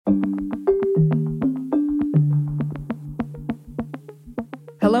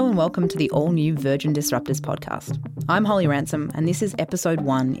Hello and welcome to the all-new Virgin Disruptors podcast. I'm Holly Ransom and this is episode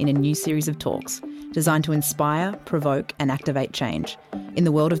 1 in a new series of talks designed to inspire, provoke and activate change in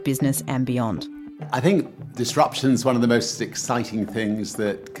the world of business and beyond. I think disruption is one of the most exciting things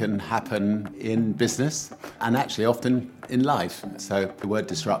that can happen in business and actually often in life. So the word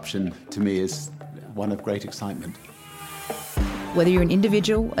disruption to me is one of great excitement. Whether you're an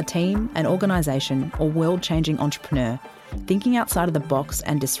individual, a team, an organisation or world-changing entrepreneur, thinking outside of the box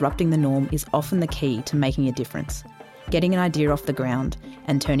and disrupting the norm is often the key to making a difference, getting an idea off the ground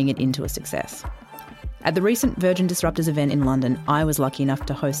and turning it into a success. At the recent Virgin Disruptors event in London, I was lucky enough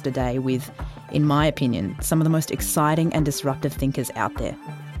to host a day with, in my opinion, some of the most exciting and disruptive thinkers out there.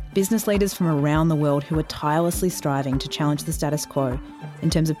 Business leaders from around the world who are tirelessly striving to challenge the status quo in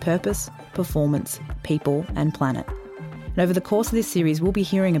terms of purpose, performance, people and planet. And over the course of this series, we'll be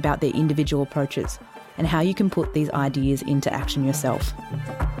hearing about their individual approaches and how you can put these ideas into action yourself.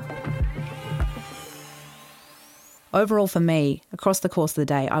 Overall for me, across the course of the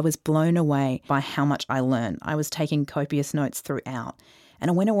day, I was blown away by how much I learned. I was taking copious notes throughout, and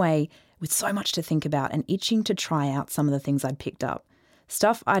I went away with so much to think about and itching to try out some of the things I'd picked up.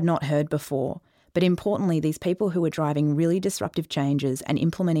 Stuff I'd not heard before, but importantly, these people who were driving really disruptive changes and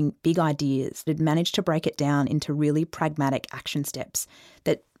implementing big ideas had managed to break it down into really pragmatic action steps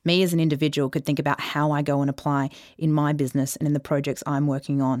that me as an individual could think about how I go and apply in my business and in the projects I'm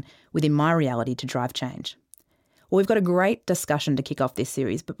working on within my reality to drive change. Well, we've got a great discussion to kick off this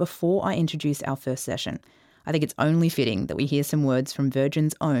series, but before I introduce our first session, I think it's only fitting that we hear some words from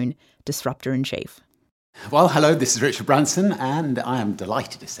Virgin's own Disruptor-in-Chief. Well, hello, this is Richard Branson, and I am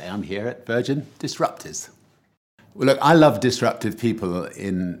delighted to say I'm here at Virgin Disruptors. Well, look, I love disruptive people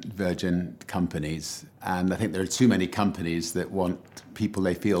in Virgin companies, and I think there are too many companies that want people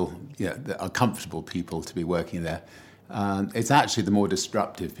they feel that are comfortable people to be working there. It's actually the more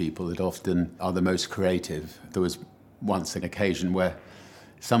disruptive people that often are the most creative. There was once an occasion where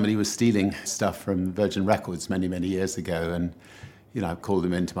somebody was stealing stuff from Virgin Records many, many years ago, and I called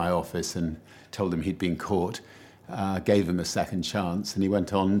him into my office and told him he'd been caught, gave him a second chance, and he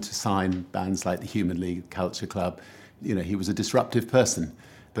went on to sign bands like the Human League, Culture Club. He was a disruptive person,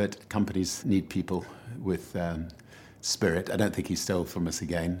 but companies need people with spirit. I don't think he stole from us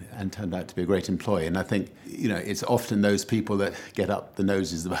again and turned out to be a great employee. And I think, it's often those people that get up the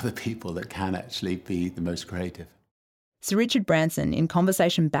noses of other people that can actually be the most creative. Sir Richard Branson in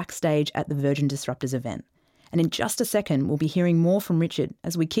conversation backstage at the Virgin Disruptors event. And in just a second, we'll be hearing more from Richard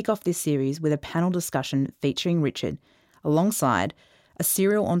as we kick off this series with a panel discussion featuring Richard alongside a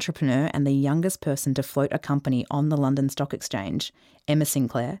serial entrepreneur and the youngest person to float a company on the London Stock Exchange, Emma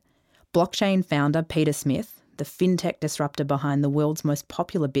Sinclair, blockchain founder Peter Smith, the fintech disruptor behind the world's most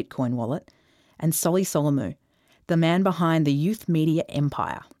popular Bitcoin wallet, and Solly Solomu, the man behind the youth media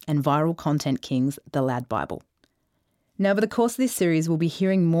empire and viral content kings, the Lad Bible. Now, over the course of this series, we'll be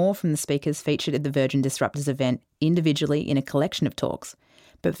hearing more from the speakers featured at the Virgin Disruptors event individually in a collection of talks.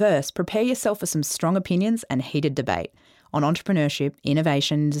 But first, prepare yourself for some strong opinions and heated debate on entrepreneurship,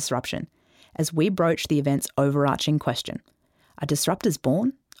 innovation and disruption as we broach the event's overarching question. Are disruptors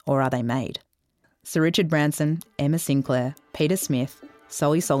born or are they made? Sir Richard Branson, Emma Sinclair, Peter Smith,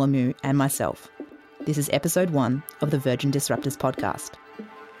 Solly Solomu and myself. This is episode 1 of the Virgin Disruptors podcast.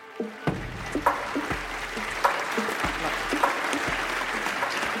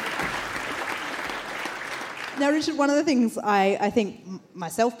 Now, Richard, one of the things I think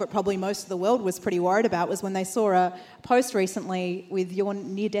myself, but probably most of the world, was pretty worried about was when they saw a post recently with your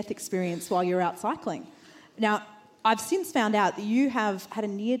near-death experience while you were out cycling. Now, I've since found out that you have had a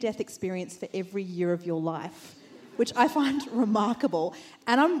near-death experience for every year of your life, which I find remarkable.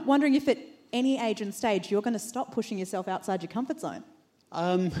 And I'm wondering if at any age and stage you're going to stop pushing yourself outside your comfort zone.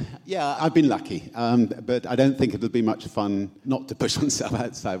 Yeah, I've been lucky, but I don't think it'll be much fun not to push oneself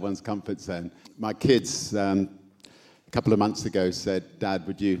outside one's comfort zone. My kids, a couple of months ago, said, "Dad,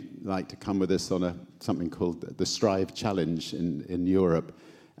 would you like to come with us on something called the Strive Challenge in Europe?"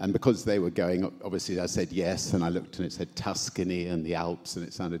 And because they were going, obviously I said yes, and I looked and it said Tuscany and the Alps, and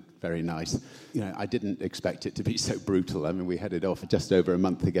it sounded very nice. I didn't expect it to be so brutal. I mean, we headed off just over a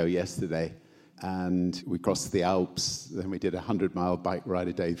month ago yesterday, and we crossed the Alps. Then we did a 100-mile bike ride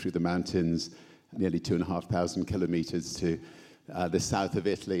a day through the mountains, nearly 2,500 kilometres to the south of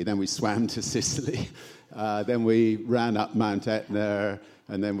Italy. Then we swam to Sicily. Then we ran up Mount Etna,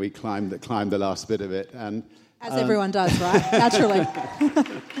 and then we climbed the last bit of it. And as everyone does, right? Naturally.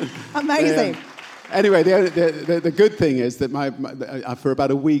 Amazing. Anyway, the good thing is that for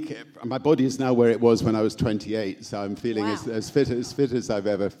about a week, my body is now where it was when I was 28, so I'm feeling as fit as I've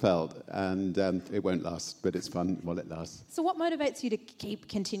ever felt, and it won't last, but it's fun while it lasts. So what motivates you to keep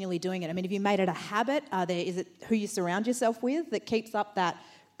continually doing it? I mean, have you made it a habit? Is it who you surround yourself with that keeps up that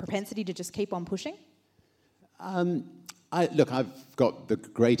propensity to just keep on pushing? I've got the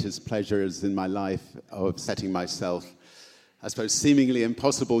greatest pleasures in my life of setting myself, I suppose, seemingly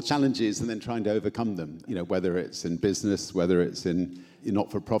impossible challenges and then trying to overcome them, whether it's in business, whether it's in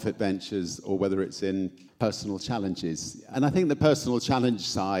not-for-profit ventures, or whether it's in personal challenges. And I think the personal challenge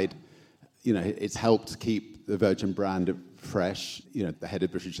side, it's helped keep the Virgin brand fresh. The head of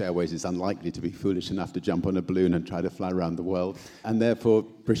British Airways is unlikely to be foolish enough to jump on a balloon and try to fly around the world. And therefore,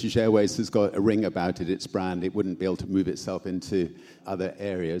 British Airways has got a ring about it, its brand. It wouldn't be able to move itself into other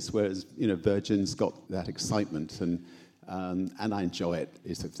areas, whereas, Virgin's got that excitement. And I enjoy it,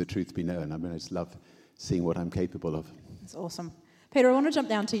 if the truth be known. I mean, I just love seeing what I'm capable of. That's awesome. Peter, I want to jump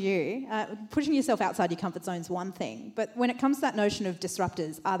down to you. Pushing yourself outside your comfort zone is one thing, but when it comes to that notion of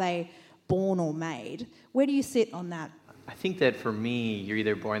disruptors, are they born or made? Where do you sit on that? I think that for me, you're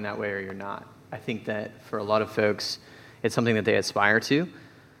either born that way or you're not. I think that for a lot of folks, it's something that they aspire to,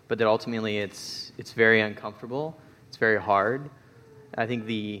 but that ultimately it's very uncomfortable. It's very hard. I think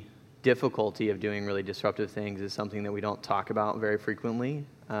the difficulty of doing really disruptive things is something that we don't talk about very frequently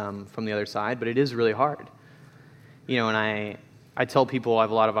from the other side, but it is really hard. And I tell people, I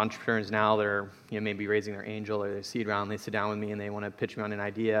have a lot of entrepreneurs now that are maybe raising their angel or their seed round. They sit down with me and they want to pitch me on an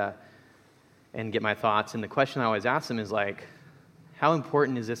idea and get my thoughts. And the question I always ask them is like, how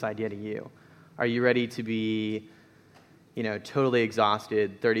important is this idea to you? Are you ready to be, totally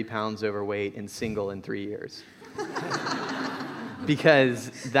exhausted, 30 pounds overweight, and single in 3 years?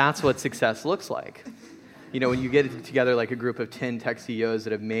 Because that's what success looks like. When you get together like a group of 10 tech CEOs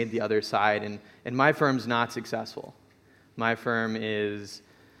that have made the other side, and my firm's not successful. My firm is,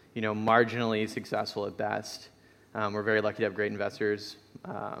 marginally successful at best. We're very lucky to have great investors.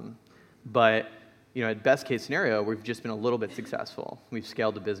 But, at best case scenario, we've just been a little bit successful. We've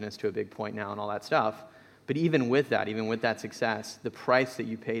scaled the business to a big point now and all that stuff. But even with that success, the price that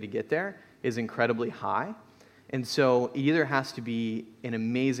you pay to get there is incredibly high. And so it either has to be an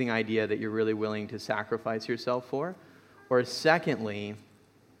amazing idea that you're really willing to sacrifice yourself for, or secondly,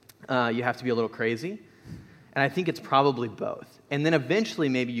 you have to be a little crazy. And I think it's probably both. And then eventually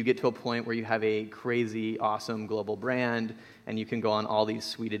maybe you get to a point where you have a crazy, awesome global brand, and you can go on all these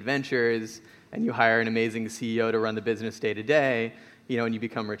sweet adventures, and you hire an amazing CEO to run the business day to day, and you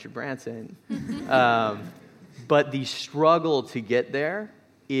become Richard Branson. But the struggle to get there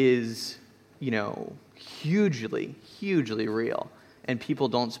is, hugely, hugely real. And people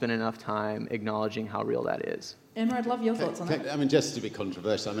don't spend enough time acknowledging how real that is. Emma, I'd love your thoughts on that. I mean, just to be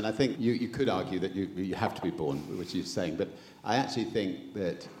controversial, I think you could argue that you have to be born, which you're saying, but I actually think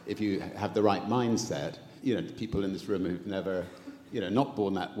that if you have the right mindset, people in this room who've never, not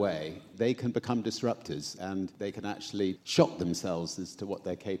born that way, they can become disruptors and they can actually shock themselves as to what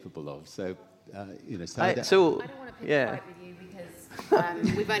they're capable of. So, I don't want to pick a fight with you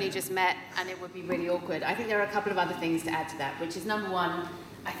because we've only just met and it would be really awkward. I think there are a couple of other things to add to that, which is number one,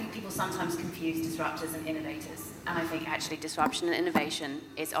 I think people sometimes confuse disruptors and innovators. And I think actually disruption and innovation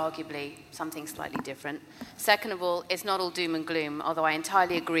is arguably something slightly different. Second of all, it's not all doom and gloom, although I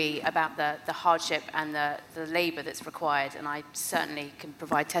entirely agree about the hardship and the labor that's required, and I certainly can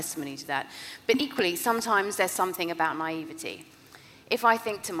provide testimony to that. But equally, sometimes there's something about naivety. If I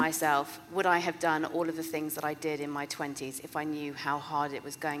think to myself, would I have done all of the things that I did in my 20s if I knew how hard it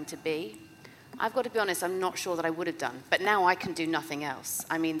was going to be? I've got to be honest, I'm not sure that I would have done. But now I can do nothing else.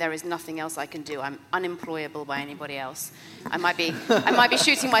 I mean, there is nothing else I can do. I'm unemployable by anybody else. I might be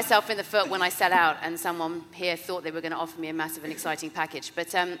shooting myself in the foot when I set out and someone here thought they were going to offer me a massive and exciting package. But,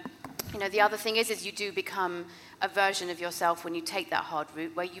 the other thing is you do become a version of yourself when you take that hard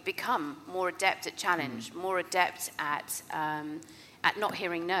route where you become more adept at challenge, more adept at not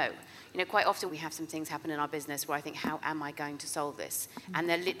hearing no. Quite often we have some things happen in our business where I think, how am I going to solve this? And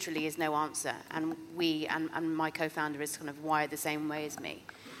there literally is no answer. And and my co-founder is kind of wired the same way as me.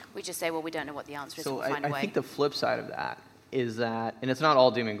 We just say, well, we don't know what the answer is, so we'll find a way. I think the flip side of that is that, and it's not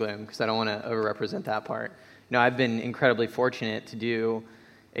all doom and gloom, because I don't want to overrepresent that part. I've been incredibly fortunate to do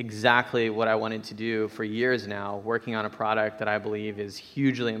exactly what I wanted to do for years now, working on a product that I believe is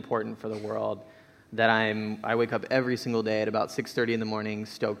hugely important for the world, that I wake up every single day at about 6:30 in the morning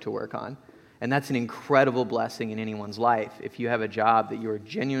stoked to work on. And that's an incredible blessing in anyone's life if you have a job that you are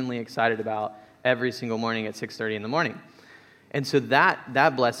genuinely excited about every single morning at 6:30 in the morning. And so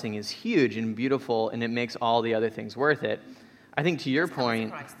that blessing is huge and beautiful, and it makes all the other things worth it. I think to your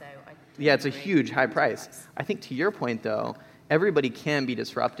point... Christ, though. Yeah, it's a huge high price. I think to your point, though, everybody can be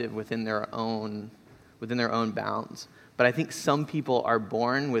disruptive within their own bounds. But I think some people are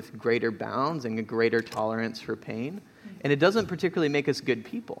born with greater bounds and a greater tolerance for pain, and it doesn't particularly make us good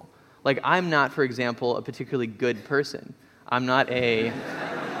people. Like, I'm not, for example, a particularly good person. I'm not a...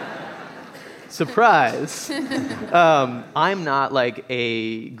 Surprise! I'm not like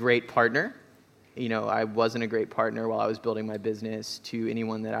a great partner. You know, I wasn't a great partner while I was building my business to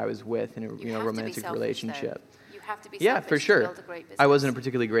anyone that I was with in a romantic relationship. Though. You have to be yeah, selfish for sure. to build a great business. I wasn't a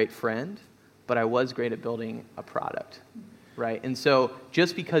particularly great friend, but I was great at building a product, right? And so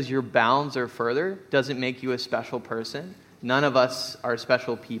just because your bounds are further doesn't make you a special person. None of us are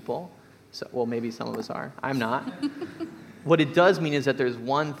special people. So, well, maybe some of us are. I'm not. What it does mean is that there's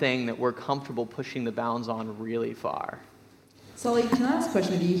one thing that we're comfortable pushing the bounds on really far. Solly, can I ask a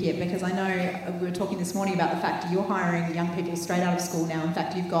question of you here? Because I know we were talking this morning about the fact that you're hiring young people straight out of school now. In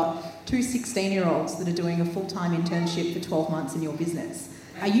fact, you've got 2 16-year-olds that are doing a full-time internship for 12 months in your business.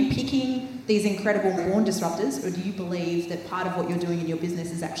 Are you picking these incredible born disruptors, or do you believe that part of what you're doing in your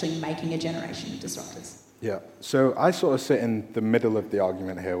business is actually making a generation of disruptors? Yeah, so I sort of sit in the middle of the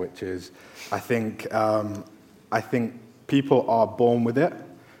argument here, which is I think people are born with it,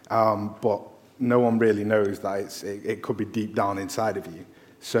 but no one really knows that it could be deep down inside of you.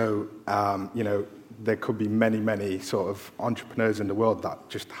 So, there could be many sort of entrepreneurs in the world that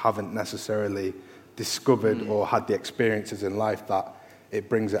just haven't necessarily discovered or had the experiences in life that it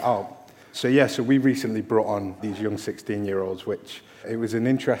brings it out. So we recently brought on these young 16-year-olds, which it was an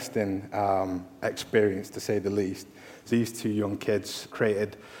interesting experience, to say the least. These 2 young kids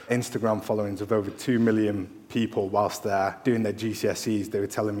created Instagram followings of over 2 million people whilst they're doing their GCSEs. They were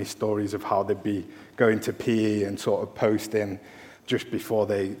telling me stories of how they'd be going to PE and sort of posting just before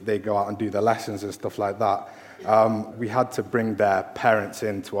they go out and do their lessons and stuff like that. We had to bring their parents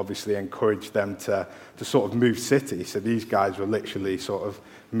in to obviously encourage them to sort of move city. So these guys were literally sort of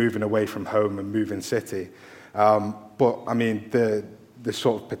moving away from home and moving city. But I mean, the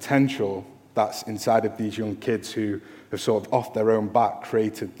sort of potential that's inside of these young kids who have sort of off their own back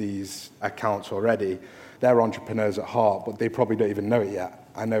created these accounts already. They're entrepreneurs at heart, but they probably don't even know it yet.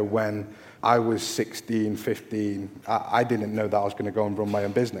 I know when I was 16, 15, I didn't know that I was going to go and run my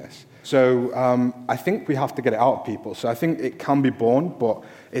own business. So I think we have to get it out of people. So I think it can be born, but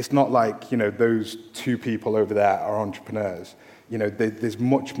it's not like, those 2 people over there are entrepreneurs. There's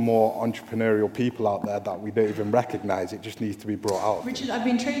much more entrepreneurial people out there that we don't even recognize. It just needs to be brought out. Richard, I've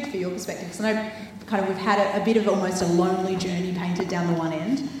been intrigued for your perspective, because I know we've had a bit of almost a lonely journey painted down the one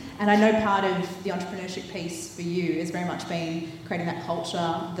end. And I know part of the entrepreneurship piece for you has very much been creating that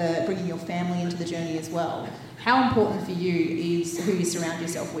culture, bringing your family into the journey as well. How important for you is who you surround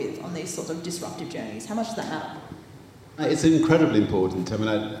yourself with on these sorts of disruptive journeys? How much does that matter? It's incredibly important. I mean,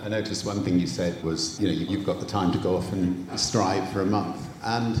 I noticed one thing you said was, you've got the time to go off and strive for a month.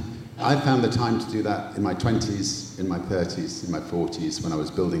 And I found the time to do that in my 20s, in my 30s, in my 40s, when I was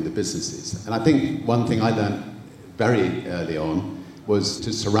building the businesses. And I think one thing I learned very early on was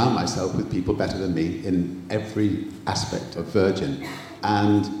to surround myself with people better than me in every aspect of Virgin,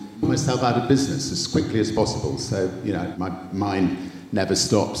 and put myself out of business as quickly as possible. So, my mind never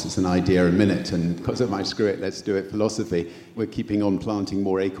stops. It's an idea a minute, and because of my screw it, let's do it philosophy, we're keeping on planting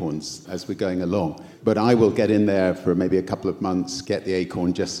more acorns as we're going along. But I will get in there for maybe a couple of months, get the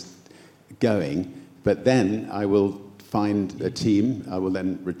acorn just going, but then I will find a team. I will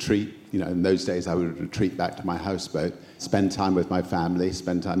then retreat. In those days I would retreat back to my houseboat, spend time with my family,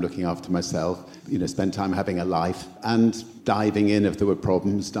 spend time looking after myself, spend time having a life, and diving in if there were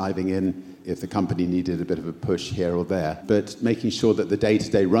problems, diving in if the company needed a bit of a push here or there, but making sure that the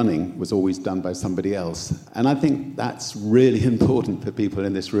day-to-day running was always done by somebody else. And I think that's really important for people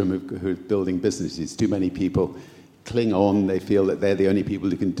in this room who are building businesses. Too many people cling on, they feel that they're the only people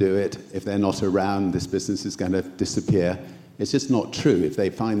who can do it. If they're not around, this business is going to disappear. It's just not true. If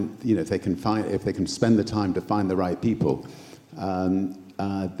they find, if they can spend the time to find the right people,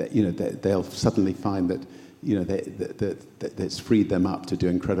 they'll suddenly find that that's freed them up to do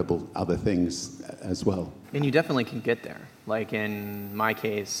incredible other things as well. And you definitely can get there. Like in my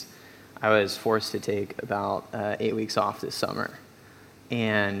case, I was forced to take about 8 weeks off this summer,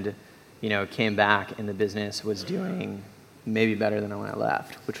 and came back and the business was doing maybe better than when I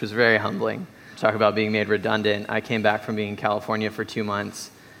left, which was very humbling. Talk about being made redundant. I came back from being in California for 2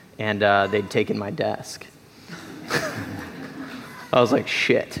 months, and they'd taken my desk. I was like,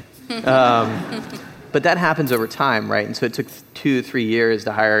 shit. But that happens over time, right? And so it took 2-3 years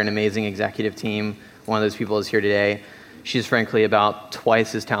to hire an amazing executive team. One of those people is here today. She's frankly about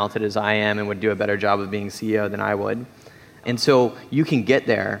twice as talented as I am and would do a better job of being CEO than I would. And so you can get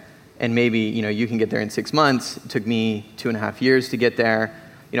there, and maybe, you can get there in 6 months. It took me 2.5 years to get there.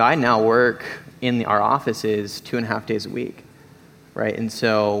 I now work in our offices 2.5 days a week, right? And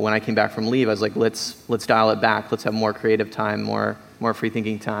so when I came back from leave, I was like, let's dial it back. Let's have more creative time, more free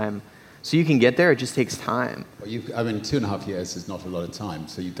thinking time. So you can get there. It just takes time. Well, 2.5 years is not a lot of time.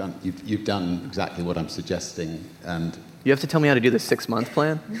 So you've done exactly what I'm suggesting. And you have to tell me how to do the 6-month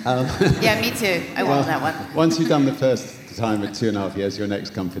plan. Yeah, me too. I want that one. Once you've done the first time at 2.5 years, your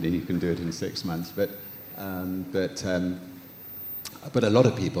next company, you can do it in 6 months. But a lot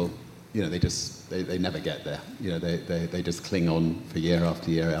of people, they never get there. They just cling on for year after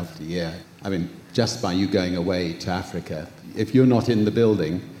year after year. I mean, just by you going away to Africa, if you're not in the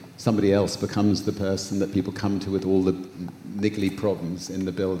building, somebody else becomes the person that people come to with all the niggly problems in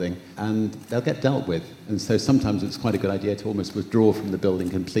the building, and they'll get dealt with. And so sometimes it's quite a good idea to almost withdraw from the building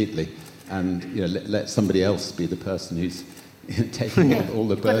completely and let somebody else be the person who's taking all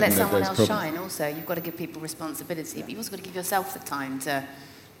the burden of those problems. You've got to let someone else shine also. You've got to give people responsibility, but you've also got to give yourself the time to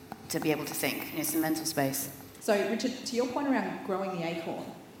be able to think, some mental space. So, Richard, to your point around growing the acorn,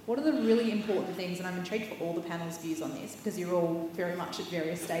 what are the really important things, and I'm intrigued for all the panel's views on this, because you're all very much at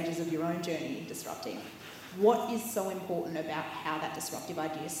various stages of your own journey in disrupting. What is so important about how that disruptive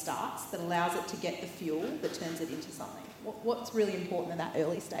idea starts that allows it to get the fuel that turns it into something? What's really important at that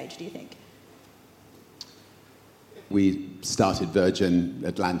early stage, do you think? We started Virgin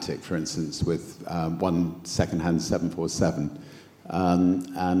Atlantic, for instance, with one second-hand 747,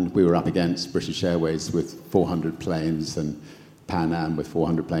 and we were up against British Airways with 400 planes and Pan Am with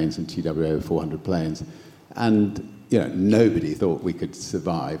 400 planes and TWA with 400 planes. And, nobody thought we could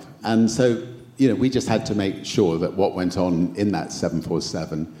survive. And so, we just had to make sure that what went on in that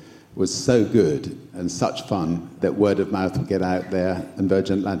 747 was so good and such fun that word of mouth would get out there and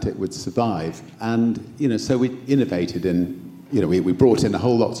Virgin Atlantic would survive. And, so we innovated we brought in a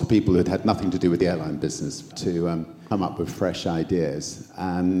whole lots of people who had nothing to do with the airline business to come up with fresh ideas.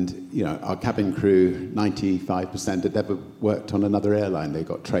 And, our cabin crew, 95% had never worked on another airline. They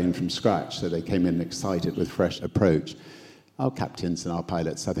got trained from scratch, so they came in excited with fresh approach. Our captains and our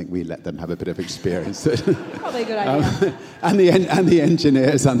pilots, I think we let them have a bit of experience. Probably a good idea. And the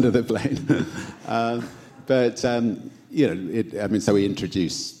engineers under the plane. So we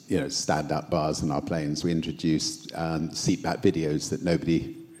introduced, stand-up bars on our planes. We introduced seatback videos that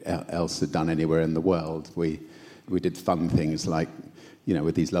nobody else had done anywhere in the world. We did fun things like,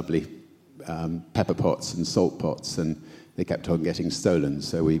 with these lovely pepper pots and salt pots, and they kept on getting stolen.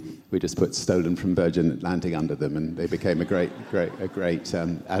 So we just put "stolen from Virgin Atlantic" under them, and they became a great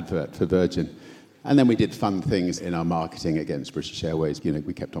advert for Virgin. And then we did fun things in our marketing against British Airways.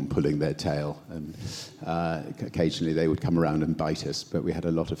 We kept on pulling their tail, and occasionally they would come around and bite us, but we had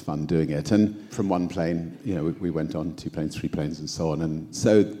a lot of fun doing it. And from one plane, we went on 2 planes, 3 planes, and so on. And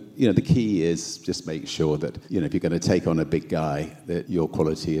so, the key is just make sure that, if you're going to take on a big guy, that your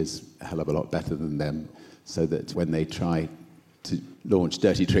quality is a hell of a lot better than them, so that when they try to launch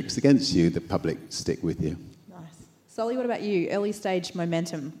dirty tricks against you, the public stick with you. Nice. Solly, what about you? Early stage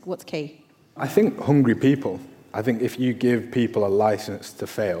momentum, what's key? I think hungry people. I think if you give people a license to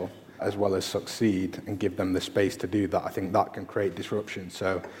fail as well as succeed and give them the space to do that, I think that can create disruption.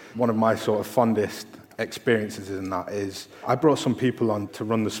 So one of my sort of fondest experiences in that is I brought some people on to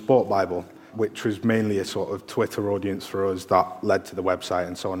run the Sport Bible, which was mainly a sort of Twitter audience for us that led to the website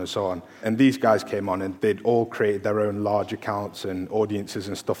and so on and so on. And these guys came on and they'd all created their own large accounts and audiences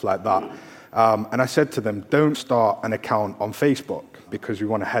and stuff like that. And I said to them, don't start an account on Facebook because we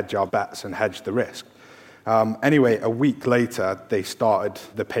want to hedge our bets and hedge the risk. Anyway, a week later, they started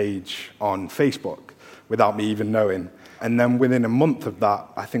the page on Facebook without me even knowing. And then within a month of that,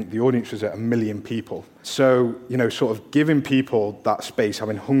 I think the audience was at 1 million people. So, sort of giving people that space,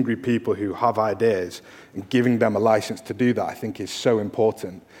 having hungry people who have ideas and giving them a license to do that, I think is so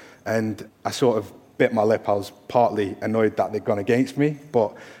important. And I sort of bit my lip. I was partly annoyed that they'd gone against me,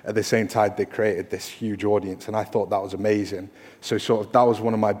 but at the same time, they created this huge audience, and I thought that was amazing. So sort of that was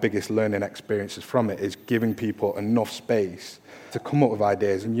one of my biggest learning experiences from it, is giving people enough space to come up with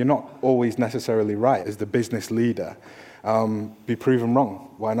ideas. And you're not always necessarily right as the business leader. Be proven wrong.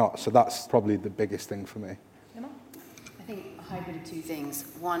 Why not? So that's probably the biggest thing for me. I think a hybrid of 2 things.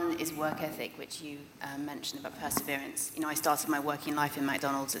 One is work ethic, which you mentioned about perseverance. I started my working life in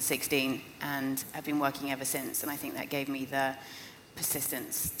McDonald's at 16 and have been working ever since. And I think that gave me the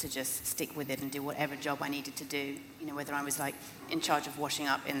persistence to just stick with it and do whatever job I needed to do, whether I was in charge of washing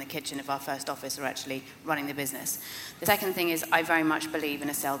up in the kitchen of our first office or actually running the business. The second thing is I very much believe in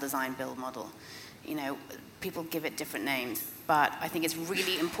a sell, design, build model. people give it different names, but I think it's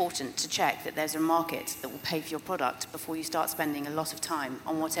really important to check that there's a market that will pay for your product before you start spending a lot of time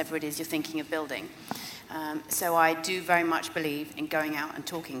on whatever it is you're thinking of building. So I do very much believe in going out and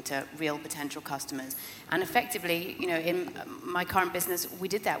talking to real potential customers. And effectively, in my current business, we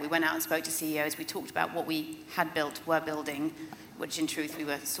did that. We went out and spoke to CEOs. We talked about what we had built, were building, which in truth we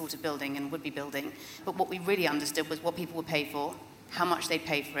were sort of building and would be building. But what we really understood was what people would pay for, how much they'd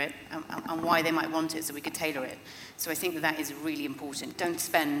pay for it, and why they might want it, so we could tailor it. So I think that is really important. Don't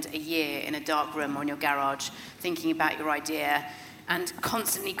spend a year in a dark room or in your garage thinking about your idea and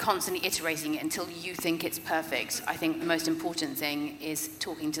constantly iterating it until you think it's perfect. I think the most important thing is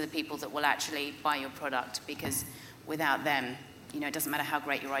talking to the people that will actually buy your product, because without them, it doesn't matter how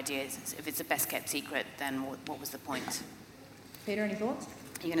great your idea is. If it's a best-kept secret, then what was the point? Peter, any thoughts?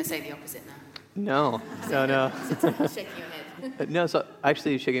 You're going to say the opposite now. No. Shaking your head. No, so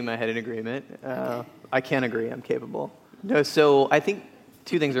actually shaking my head in agreement. Okay. I can't agree, I'm capable. No, so I think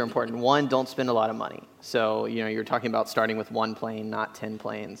two things are important. One, don't spend a lot of money. So, you're talking about starting with one plane, not 10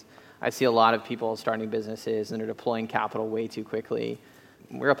 planes. I see a lot of people starting businesses and are deploying capital way too quickly.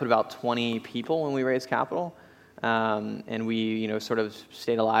 We're up at about 20 people when we raised capital. And we, sort of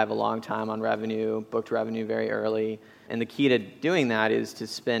stayed alive a long time on revenue, booked revenue very early. And the key to doing that is to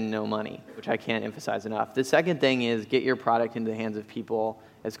spend no money, which I can't emphasize enough. The second thing is get your product into the hands of people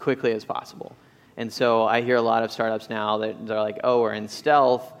as quickly as possible. And so I hear a lot of startups now that they're like, oh, we're in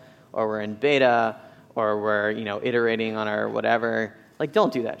stealth, or we're in beta, or we're, iterating on our whatever. Like,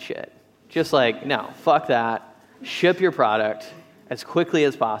 don't do that shit. Just no, fuck that. Ship your product as quickly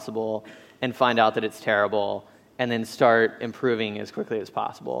as possible and find out that it's terrible, and then start improving as quickly as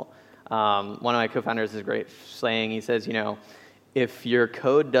possible. One of my co-founders has a great saying. He says, if your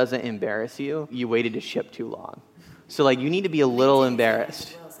code doesn't embarrass you, you waited to ship too long. So you need to be a little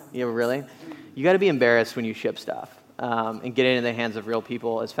embarrassed. Yeah, really? You got to be embarrassed when you ship stuff and get it into the hands of real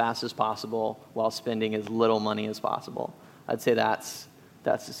people as fast as possible while spending as little money as possible. I'd say that's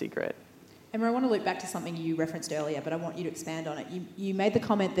the secret. Emma, I want to loop back to something you referenced earlier, but I want you to expand on it. You made the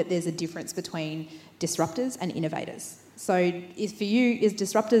comment that there's a difference between disruptors and innovators. So for you, is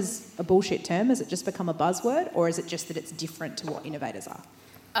disruptors a bullshit term? Has it just become a buzzword, or is it just that it's different to what innovators are?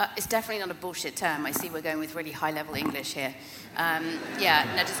 It's definitely not a bullshit term. I see we're going with really high-level English here.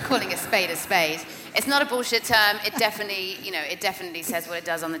 Just calling a spade a spade. It's not a bullshit term. It definitely says what it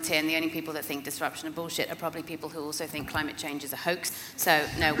does on the tin. The only people that think disruption are bullshit are probably people who also think climate change is a hoax. So,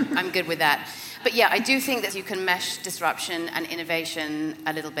 no, I'm good with that. But yeah, I do think that you can mesh disruption and innovation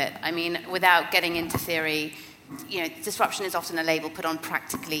a little bit. I mean, without getting into theory, disruption is often a label put on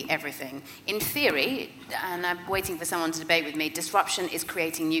practically everything. In theory, and I'm waiting for someone to debate with me, disruption is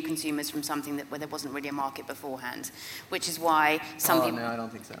creating new consumers from something where there wasn't really a market beforehand, which is why some people... No, I don't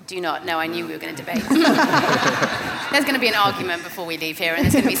think so. Do you not? No, I knew we were going to debate. There's going to be an argument before we leave here, and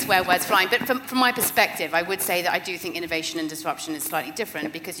there's going to be swear words flying. But from my perspective, I would say that I do think innovation and disruption is slightly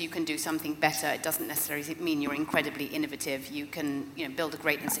different, because you can do something better. It doesn't necessarily mean you're incredibly innovative. You can build a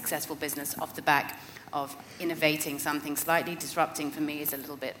great and successful business off the back of innovating something slightly. Disrupting for me is a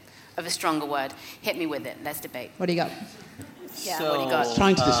little bit of a stronger word. Hit me with it. Let's debate. What do you got? Yeah, what do you got?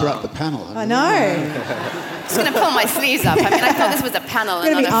 Trying to disrupt the panel. I know. I'm just going to pull my sleeves up. I thought this was a panel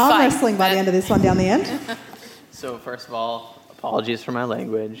and not a fight. We're going to be arm wrestling by the end of this one down the end. So first of all, apologies for my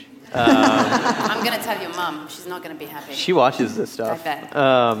language. I'm going to tell your mum. She's not going to be happy. She watches this stuff. I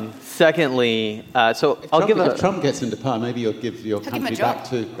bet. Secondly, if Trump gets into power, maybe you'll give your country back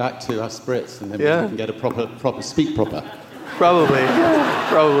to us Brits, and then we can get a proper speak proper. Probably.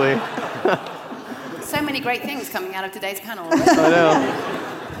 So many great things coming out of today's panel. I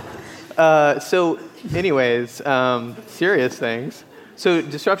know. Anyways, serious things. So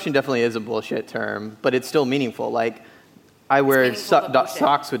disruption definitely is a bullshit term, but it's still meaningful. I wear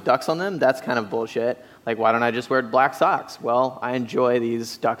socks with ducks on them. That's kind of bullshit. Why don't I just wear black socks? Well, I enjoy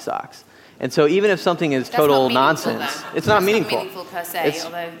these duck socks. And so even if something is total nonsense, it's not meaningful. It's not meaningful per se,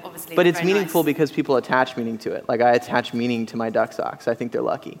 although obviously but it's meaningful because people attach meaning to it. I attach meaning to my duck socks. I think they're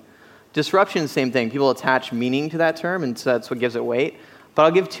lucky. Disruption, same thing. People attach meaning to that term, and so that's what gives it weight. But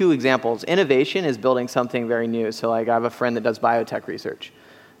I'll give two examples. Innovation is building something very new. So I have a friend that does biotech research.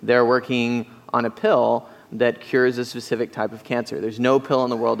 They're working on a pill that cures a specific type of cancer. There's no pill in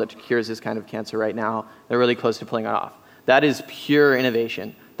the world that cures this kind of cancer right now. They're really close to pulling it off. That is pure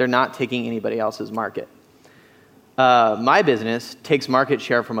innovation. They're not taking anybody else's market. My business takes market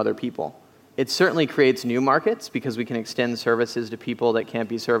share from other people. It certainly creates new markets because we can extend services to people that can't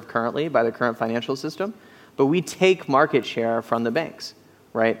be served currently by the current financial system, but we take market share from the banks.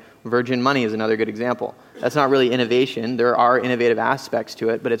 right? Virgin Money is another good example. That's not really innovation. There are innovative aspects to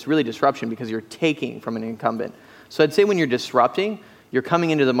it, but it's really disruption because you're taking from an incumbent. So I'd say when you're disrupting, you're coming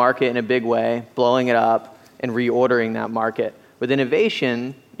into the market in a big way, blowing it up, and reordering that market. With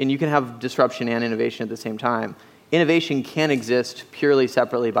innovation, and you can have disruption and innovation at the same time, innovation can exist purely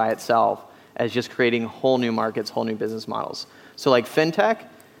separately by itself as just creating whole new markets, whole new business models. So like fintech,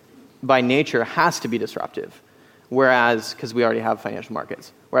 by nature, has to be disruptive. Whereas, because we already have financial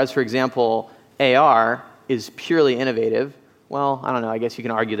markets. Whereas, for example, AR is purely innovative. Well, I don't know, I guess you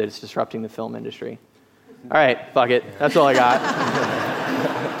can argue that it's disrupting the film industry. All right, fuck it. That's all I got.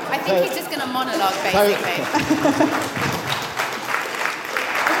 I think he's just going to monologue, basically.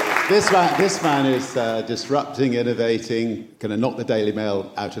 This man is disrupting, innovating, going to knock the Daily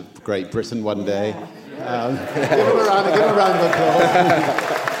Mail out of Great Britain one day. Give him a round of applause.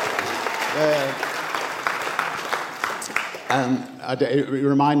 It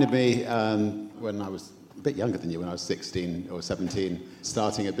reminded me when I was a bit younger than you, when I was 16 or 17,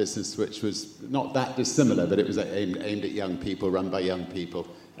 starting a business which was not that dissimilar, but it was aimed at young people, run by young people,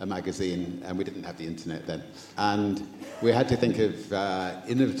 a magazine, and we didn't have the internet then. And we had to think of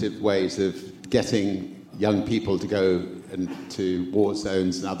innovative ways of getting young people to go to war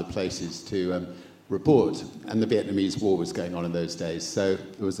zones and other places to report. And the Vietnamese War was going on in those days. So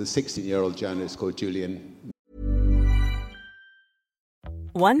there was a 16-year-old journalist called Julian.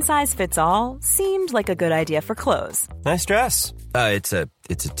 One size fits all seemed like a good idea for clothes. Nice dress. It's a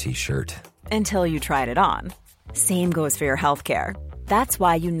T-shirt. Until you tried it on. Same goes for your healthcare. That's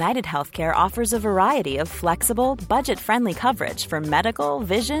why United Healthcare offers a variety of flexible, budget-friendly coverage for medical,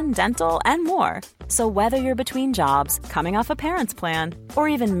 vision, dental, and more. So whether you're between jobs, coming off a parent's plan, or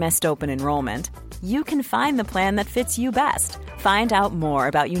even missed open enrollment, you can find the plan that fits you best. Find out more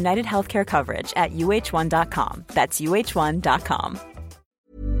about United Healthcare coverage at uh1.com. That's uh1.com.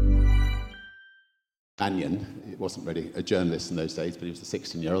 Anion, he wasn't really a journalist in those days, but he was a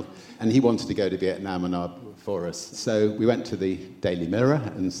 16-year-old, and he wanted to go to Vietnam for us. So we went to the Daily Mirror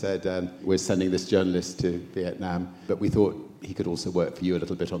and said, we're sending this journalist to Vietnam, but we thought he could also work for you a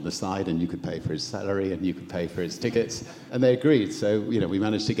little bit on the side, and you could pay for his salary, and you could pay for his tickets. And they agreed. So, we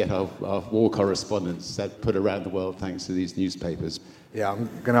managed to get our war correspondents put around the world thanks to these newspapers. Yeah, I'm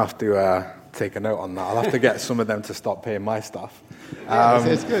going to have to take a note on that. I'll have to get some of them to stop paying my stuff.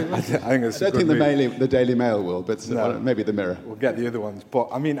 It's good. I think it's I don't think the Daily Mail will, but no, maybe the Mirror. We'll get the other ones. But,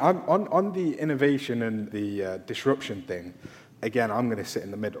 I mean, on the innovation and the disruption thing, again, I'm going to sit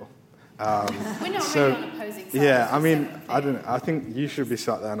in the middle. We're not really on opposing sides. Yeah, I mean, I don't know. I think you should be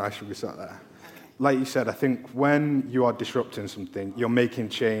sat there and I should be sat there. Like you said, I think when you are disrupting something, you're making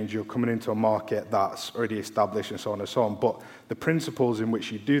change, you're coming into a market that's already established and so on and so on. But the principles in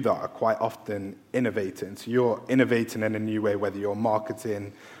which you do that are quite often innovating. So you're innovating in a new way, whether you're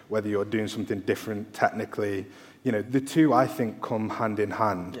marketing, whether you're doing something different technically. The two, I think, come hand in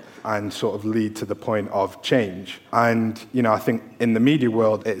hand and sort of lead to the point of change. And, I think in the media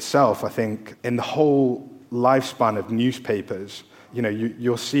world itself, I think in the whole lifespan of newspapers,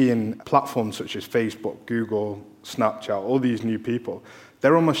 you're seeing platforms such as Facebook, Google, Snapchat, all these new people.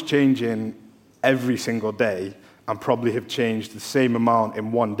 They're almost changing every single day and probably have changed the same amount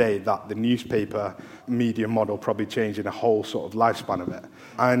in one day that the newspaper media model probably changed in a whole sort of lifespan of it.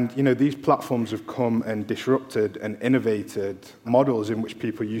 And, these platforms have come and disrupted and innovated models in which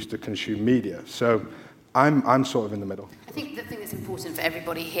people used to consume media. So I'm sort of in the middle. I think the thing that's important for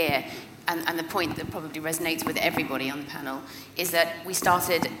everybody here, and the point that probably resonates with everybody on the panel, is that we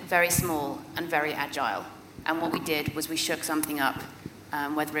started very small and very agile. And what we did was we shook something up,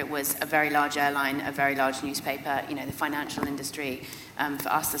 whether it was a very large airline, a very large newspaper, the financial industry, for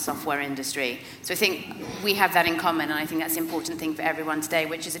us, the software industry. So I think we have that in common, and I think that's an important thing for everyone today,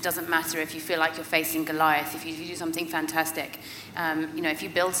 which is it doesn't matter if you feel like you're facing Goliath, if you do something fantastic. If you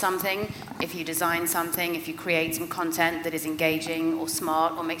build something, if you design something, if you create some content that is engaging or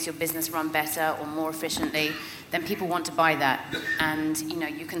smart or makes your business run better or more efficiently, then people want to buy that. And,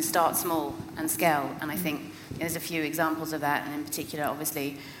 you can start small and scale. And I think there's a few examples of that, and in particular,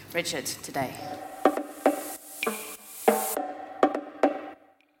 obviously, Richard today.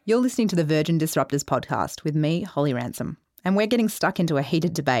 You're listening to the Virgin Disruptors podcast with me, Holly Ransom, and we're getting stuck into a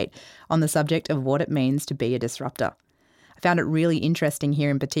heated debate on the subject of what it means to be a disruptor. I found it really interesting here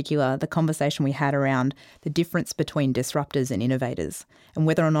in particular, the conversation we had around the difference between disruptors and innovators, and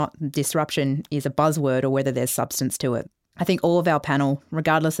whether or not disruption is a buzzword or whether there's substance to it. I think all of our panel,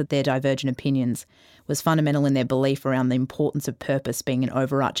 regardless of their divergent opinions, was fundamental in their belief around the importance of purpose being an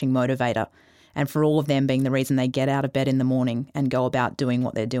overarching motivator, and for all of them being the reason they get out of bed in the morning and go about doing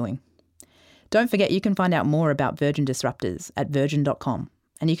what they're doing. Don't forget you can find out more about Virgin Disruptors at virgin.com,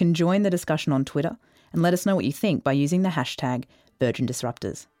 and you can join the discussion on Twitter and let us know what you think by using the hashtag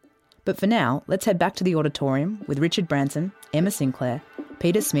 #VirginDisruptors. But for now, let's head back to the auditorium with Richard Branson, Emma Sinclair,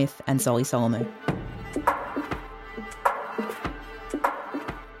 Peter Smith and Solly Solomu.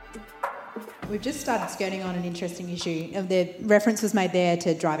 We've just started skirting on an interesting issue. The reference was made there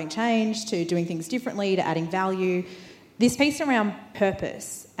to driving change, to doing things differently, to adding value. This piece around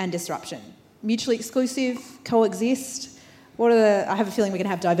purpose and disruption, mutually exclusive, coexist. I have a feeling we're going to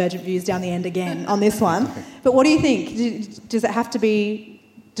have divergent views down the end again on this one. But what do you think? Does it have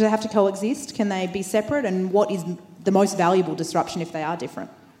to coexist? Can they be separate? And what is the most valuable disruption if they are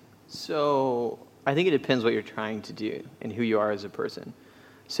different? So I think it depends what you're trying to do and who you are as a person.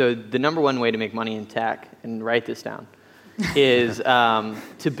 So the number one way to make money in tech, and write this down, is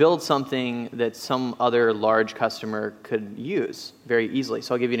to build something that some other large customer could use very easily.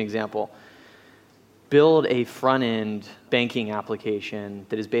 So I'll give you an example. Build a front-end banking application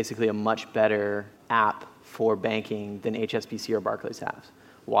that is basically a much better app for banking than HSBC or Barclays have.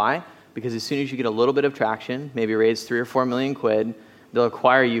 Why? Because as soon as you get a little bit of traction, maybe raise 3 or 4 million quid, they'll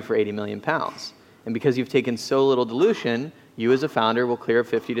acquire you for 80 million pounds. And because you've taken so little dilution, you as a founder will clear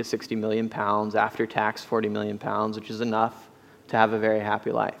 50 to 60 million pounds, after tax 40 million pounds, which is enough to have a very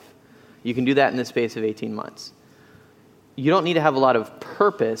happy life. You can do that in the space of 18 months. You don't need to have a lot of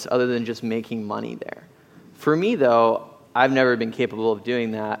purpose other than just making money there. For me, though, I've never been capable of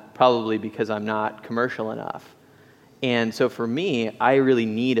doing that, probably because I'm not commercial enough. And so for me, I really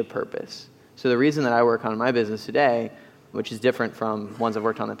need a purpose. So the reason that I work on my business today, which is different from ones I've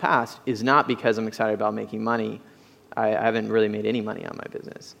worked on in the past, is not because I'm excited about making money. I haven't really made any money on my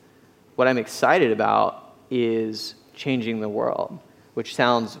business. What I'm excited about is changing the world, which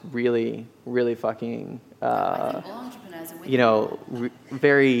sounds really, really fucking,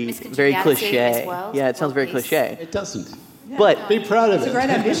 very, very cliche. Well, yeah, it sounds very cliche. It doesn't. Yeah. But be proud of it. It's a great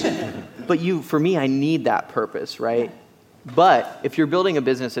ambition. But for me, I need that purpose, right? But if you're building a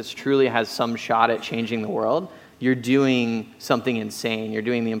business that truly has some shot at changing the world, you're doing something insane. You're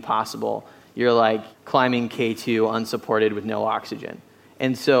doing the impossible. You're like climbing K2 unsupported with no oxygen.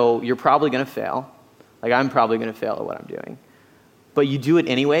 And so you're probably going to fail. Like I'm probably going to fail at what I'm doing. But you do it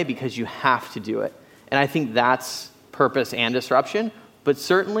anyway because you have to do it. And I think that's purpose and disruption. But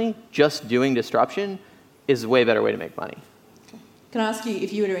certainly just doing disruption is a way better way to make money. Can I ask you,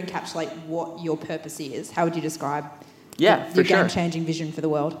 if you were to encapsulate what your purpose is, how would you describe your game-changing vision for the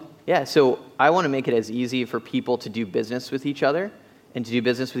world? Yeah, so I want to make it as easy for people to do business with each other. And to do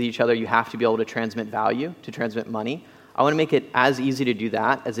business with each other, you have to be able to transmit value, to transmit money. I want to make it as easy to do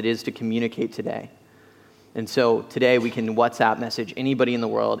that as it is to communicate today. And so today we can WhatsApp message anybody in the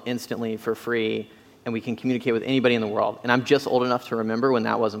world instantly for free, and we can communicate with anybody in the world. And I'm just old enough to remember when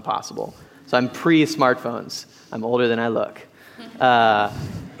that wasn't possible. So I'm pre-smartphones. I'm older than I look.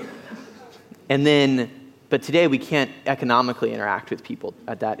 But today we can't economically interact with people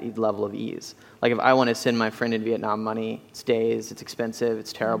at that level of ease. Like if I want to send my friend in Vietnam money, it's days, it's expensive,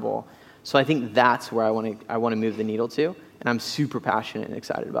 it's terrible. So I think that's where I want to move the needle to, and I'm super passionate and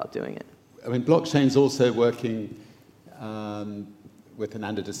excited about doing it. I mean, blockchain's also working with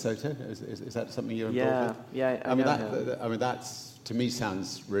Ananda de Soto. Is that something you're involved with? Yeah. I mean, that's, to me,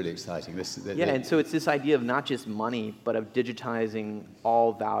 sounds really exciting. And so it's this idea of not just money, but of digitizing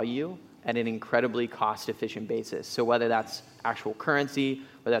all value at an incredibly cost-efficient basis. So whether that's actual currency,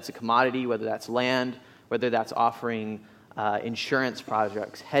 whether that's a commodity, whether that's land, whether that's offering insurance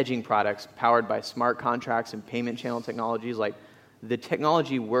products, hedging products powered by smart contracts and payment channel technologies, like the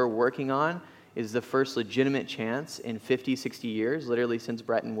technology we're working on is the first legitimate chance in 50, 60 years, literally since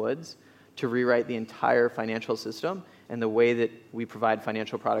Bretton Woods, to rewrite the entire financial system and the way that we provide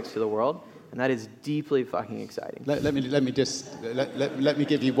financial products to the world. And that is deeply fucking exciting. Let me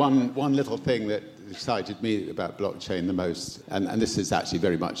give you one little thing that excited me about blockchain the most, and this is actually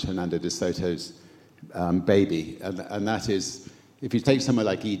very much Ananda de Soto's baby, and that is, if you take somewhere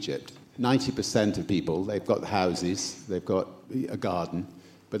like Egypt, 90% of people, they've got houses, they've got a garden,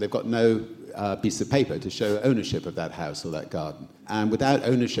 but they've got no piece of paper to show ownership of that house or that garden. And without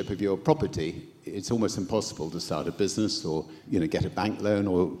ownership of your property, it's almost impossible to start a business or get a bank loan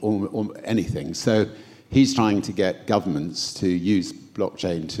or anything. So he's trying to get governments to use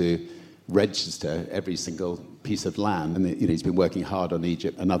blockchain to register every single piece of land. And he's been working hard on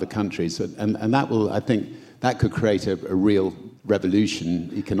Egypt and other countries. And that will, I think, that could create a real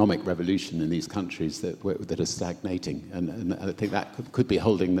revolution, economic revolution in these countries that are stagnating. And I think that could be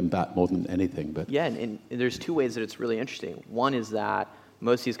holding them back more than anything. But yeah, and there's two ways that it's really interesting. One is that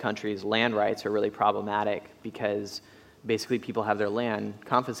most of these countries, land rights are really problematic because basically people have their land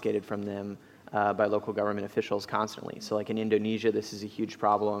confiscated from them by local government officials constantly. So like in Indonesia, this is a huge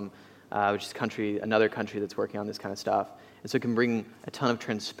problem, which is another country that's working on this kind of stuff. And so it can bring a ton of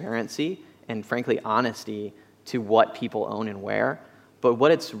transparency and frankly honesty to what people own and where. But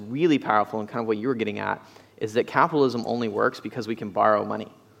what it's really powerful, and kind of what you were getting at, is that capitalism only works because we can borrow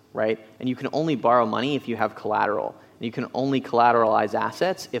money, right? And you can only borrow money if you have collateral. And you can only collateralize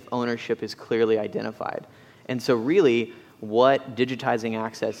assets if ownership is clearly identified. And so really, what digitizing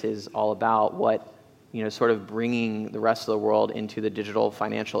access is all about, what sort of bringing the rest of the world into the digital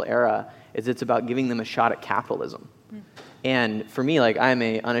financial era, is it's about giving them a shot at capitalism. And for me, like, I'm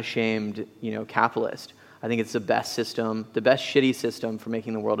an unashamed, capitalist. I think it's the best system, the best shitty system for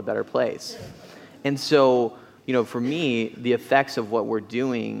making the world a better place. And so, for me, the effects of what we're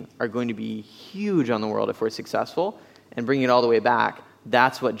doing are going to be huge on the world if we're successful. And bringing it all the way back,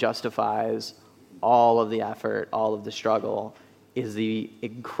 that's what justifies all of the effort, all of the struggle, is the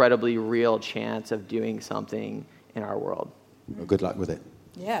incredibly real chance of doing something in our world. Well, good luck with it.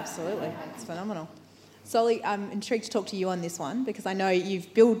 Yeah, absolutely. It's phenomenal. Solly, I'm intrigued to talk to you on this one because I know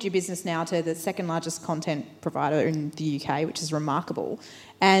you've built your business now to the second largest content provider in the UK, which is remarkable.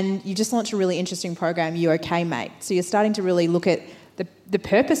 And you just launched a really interesting program, You OK Mate. So you're starting to really look at the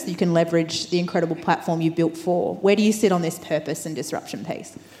purpose that you can leverage the incredible platform you built for. Where do you sit on this purpose and disruption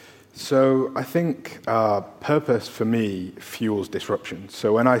piece? So I think purpose for me fuels disruption.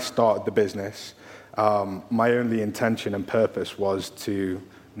 So when I started the business, my only intention and purpose was to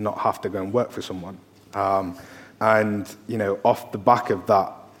not have to go and work for someone. And off the back of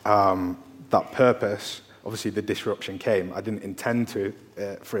that purpose, obviously the disruption came. I didn't intend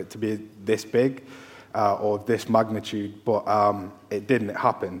for it to be this big or this magnitude, but it didn't. It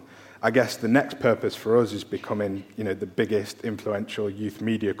happened. I guess the next purpose for us is becoming, the biggest influential youth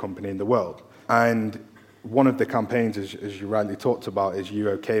media company in the world. And one of the campaigns, as you rightly talked about, is You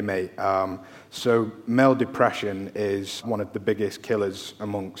OK Mate. So male depression is one of the biggest killers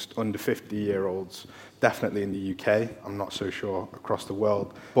amongst under 50-year-olds, definitely in the UK. I'm not so sure across the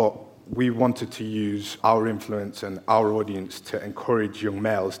world. But we wanted to use our influence and our audience to encourage young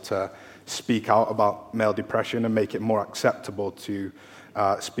males to speak out about male depression and make it more acceptable to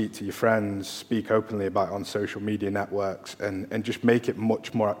speak to your friends, speak openly about it on social media networks, and just make it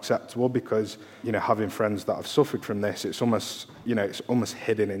much more acceptable because, having friends that have suffered from this, it's almost, it's almost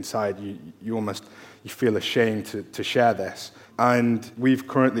hidden inside. You feel ashamed to share this. And we've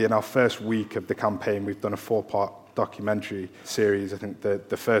currently, in our first week of the campaign, we've done a 4-part documentary series. I think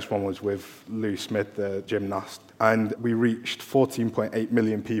the first one was with Lou Smith, the gymnast. And we reached 14.8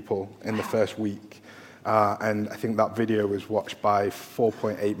 million people in the first week. And I think that video was watched by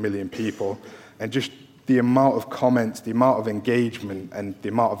 4.8 million people. And just the amount of comments, the amount of engagement, and the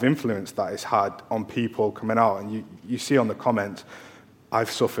amount of influence that it's had on people coming out. And you see on the comments, I've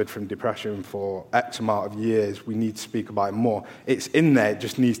suffered from depression for X amount of years. We need to speak about it more. It's in there, it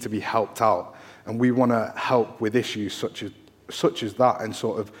just needs to be helped out. And we want to help with issues such as that and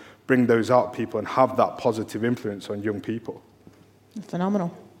sort of bring those out to people and have that positive influence on young people.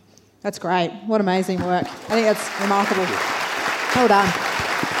 Phenomenal. That's great. What amazing work. I think that's remarkable. Well done.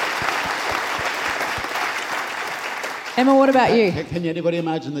 Emma, what about you? Can anybody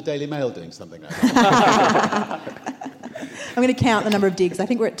imagine the Daily Mail doing something like that? I'm going to count the number of digs. I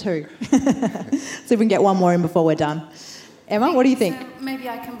think we're at 2. See if we can get one more in before we're done. Emma, what do you think? So maybe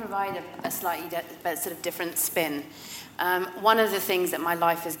I can provide a slightly sort of different spin. One of the things that my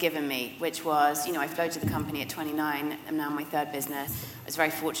life has given me, which was, I floated the company at 29, I'm now my third business. I was very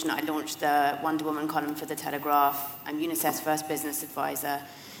fortunate. I launched the Wonder Woman column for The Telegraph. I'm UNICEF's first business advisor.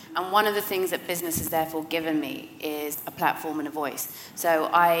 And one of the things that business has therefore given me is a platform and a voice. So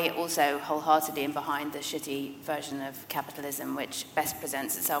I also wholeheartedly am behind the shitty version of capitalism, which best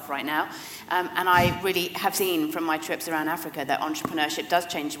presents itself right now. And I really have seen from my trips around Africa that entrepreneurship does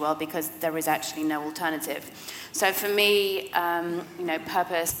change the world because there is actually no alternative. So for me,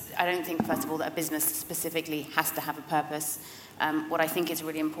 purpose, I don't think, first of all, that a business specifically has to have a purpose. What I think is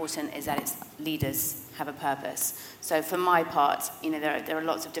really important is that its leaders have a purpose. So for my part, there are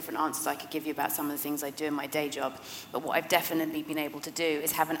lots of different answers I could give you about some of the things I do in my day job. But what I've definitely been able to do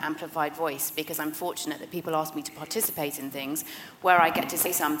is have an amplified voice because I'm fortunate that people ask me to participate in things where I get to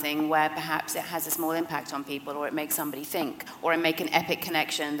say something where perhaps it has a small impact on people or it makes somebody think or I make an epic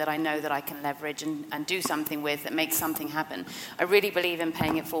connection that I know that I can leverage and do something with that makes something happen. I really believe in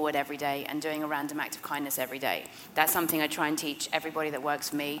paying it forward every day and doing a random act of kindness every day. That's something I try and teach everybody that works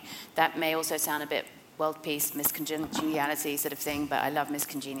for me. That may also sound a bit world peace, miscongeniality sort of thing, but I love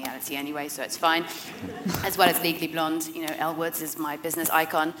miscongeniality anyway, so it's fine. As well as Legally Blonde, Elle Woods is my business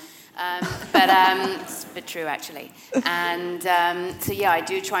icon. It's a bit true, actually. And I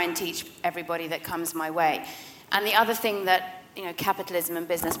do try and teach everybody that comes my way. And the other thing that capitalism and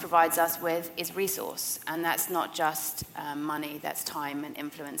business provides us with is resource, and that's not just money, that's time and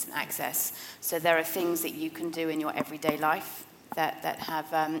influence and access. So there are things that you can do in your everyday life that have,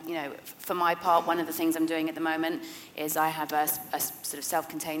 for my part, one of the things I'm doing at the moment is I have a sort of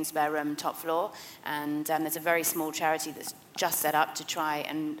self-contained spare room top floor, and there's a very small charity that's just set up to try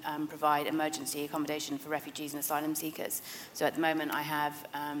and provide emergency accommodation for refugees and asylum seekers. So at the moment I have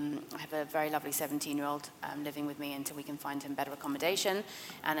a very lovely 17-year-old living with me until we can find him better accommodation,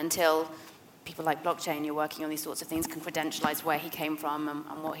 and until people like Blockchain, you're working on these sorts of things, can credentialize where he came from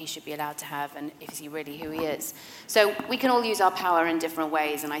and what he should be allowed to have, and is he really who he is. So we can all use our power in different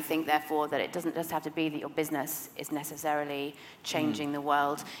ways, and I think, therefore, that it doesn't just have to be that your business is necessarily changing the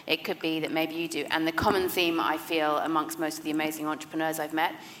world. It could be that maybe you do. And the common theme, I feel, amongst most of the amazing entrepreneurs I've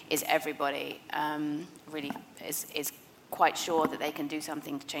met is everybody really is quite sure that they can do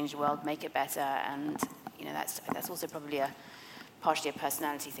something to change the world, make it better, and that's also probably partially a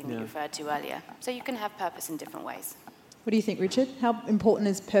personality thing that you referred to earlier. So you can have purpose in different ways. What do you think, Richard? How important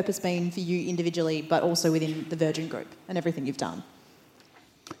has purpose been for you individually, but also within the Virgin Group and everything you've done?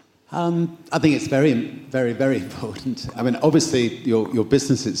 I think it's very, very, very important. I mean, obviously, your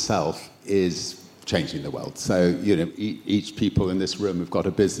business itself is changing the world. So, each people in this room who've got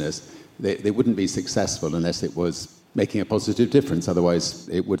a business, they wouldn't be successful unless it was making a positive difference. Otherwise,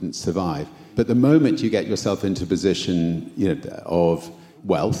 it wouldn't survive. But the moment you get yourself into a position, of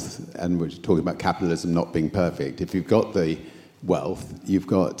wealth, and we're talking about capitalism not being perfect, if you've got the wealth, you've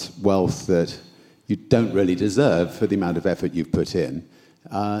got wealth that you don't really deserve for the amount of effort you've put in.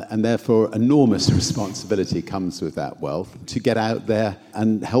 And therefore, enormous responsibility comes with that wealth to get out there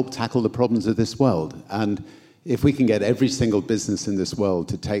and help tackle the problems of this world. And if we can get every single business in this world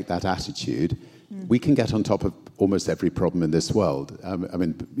to take that attitude, we can get on top of almost every problem in this world.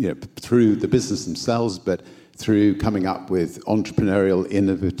 Through the business themselves, but through coming up with entrepreneurial,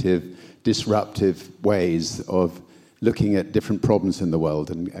 innovative, disruptive ways of looking at different problems in the world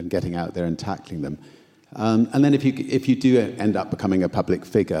and getting out there and tackling them. And then if you do end up becoming a public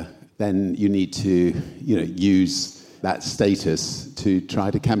figure, then you need to use that status to try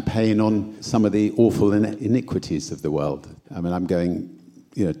to campaign on some of the awful iniquities of the world. I mean, I'm going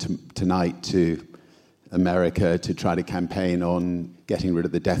tonight to America to try to campaign on getting rid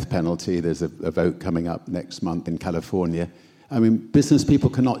of the death penalty. There's a vote coming up next month in California. I mean, business people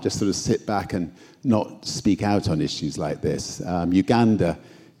cannot just sort of sit back and not speak out on issues like this. Uganda,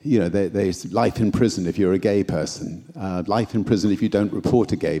 there's life in prison if you're a gay person, life in prison if you don't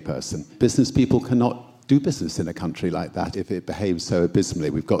report a gay person. Business people cannot do business in a country like that if it behaves so abysmally.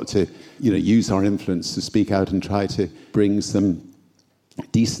 We've got to, use our influence to speak out and try to bring some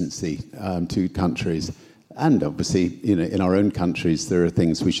decency to countries. And obviously, in our own countries, there are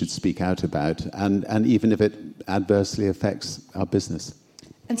things we should speak out about, and even if it adversely affects our business.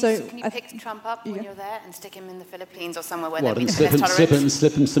 And so, can you pick Trump up when you're there and stick him in the Philippines or somewhere where there'll be less tolerance?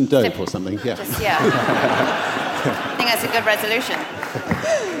 Slip him some dope or something, yeah. I think that's a good resolution.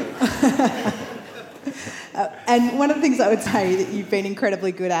 And one of the things I would say that you've been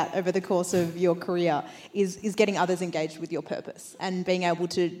incredibly good at over the course of your career is getting others engaged with your purpose and being able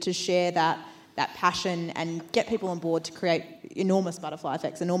to share that passion and get people on board to create enormous butterfly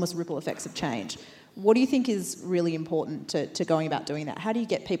effects, enormous ripple effects of change. What do you think is really important to going about doing that? How do you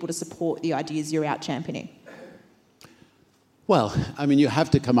get people to support the ideas you're out championing? Well, I mean, you have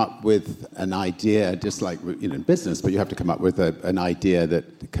to come up with an idea, just like in business, but you have to come up with an idea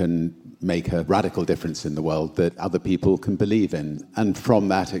that can make a radical difference in the world that other people can believe in. And from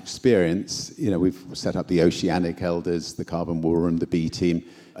that experience, we've set up the Oceanic Elders, the Carbon War Room, the B Team,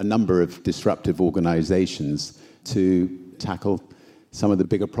 a number of disruptive organizations to tackle some of the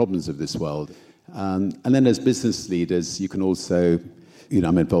bigger problems of this world. And then as business leaders, you can also,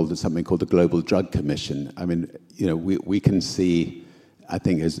 I'm involved in something called the Global Drug Commission. I mean, we can see, I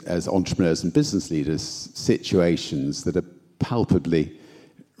think, as entrepreneurs and business leaders, situations that are palpably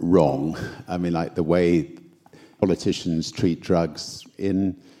wrong. I mean, like the way politicians treat drugs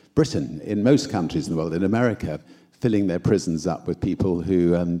in Britain, in most countries in the world, in America, filling their prisons up with people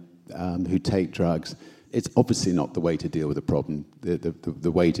who take drugs. It's obviously not the way to deal with a problem.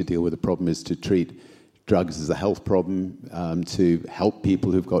 The way to deal with a problem is to treat drugs as a health problem, to help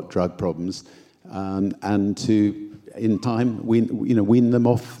people who've got drug problems, and to, in time, wean them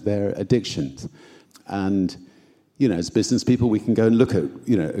off their addictions. And as business people, we can go and look at,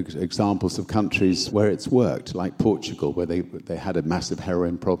 examples of countries where it's worked, like Portugal, where they had a massive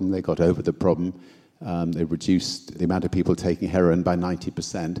heroin problem. They got over the problem. They reduced the amount of people taking heroin by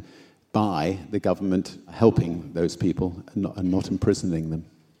 90% by the government helping those people and not imprisoning them.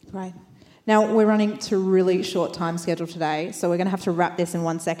 Right. Now, we're running to a really short time schedule today, so we're going to have to wrap this in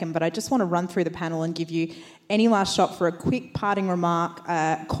 1 second, but I just want to run through the panel and give you any last shot for a quick parting remark,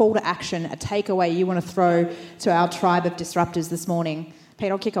 a call to action, a takeaway you want to throw to our tribe of disruptors this morning.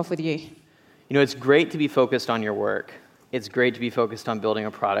 Pete, I'll kick off with you. You know, it's great to be focused on your work. It's great to be focused on building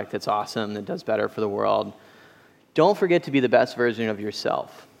a product that's awesome, that does better for the world. Don't forget to be the best version of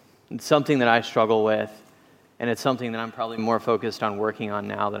yourself. It's something that I struggle with, and it's something that I'm probably more focused on working on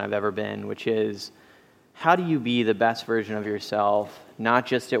now than I've ever been, which is how do you be the best version of yourself, not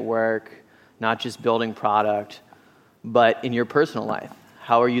just at work, not just building product, but in your personal life?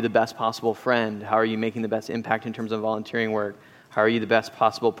 How are you the best possible friend? How are you making the best impact in terms of volunteering work? How are you the best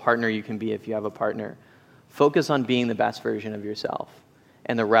possible partner you can be if you have a partner? Focus on being the best version of yourself,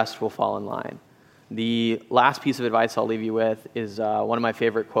 and the rest will fall in line. The last piece of advice I'll leave you with is one of my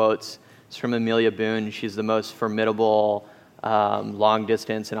favorite quotes. It's from Amelia Boone. She's the most formidable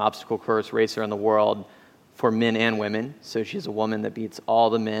long-distance and obstacle course racer in the world for men and women. So she's a woman that beats all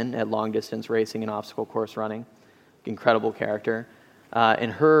the men at long-distance racing and obstacle course running. Incredible character.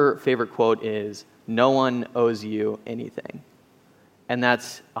 And her favorite quote is, "No one owes you anything." And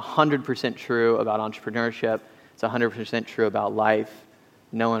that's 100% true about entrepreneurship. It's 100% true about life.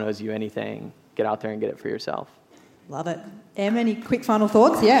 No one owes you anything. Get out there and get it for yourself. Love it. Em, any quick final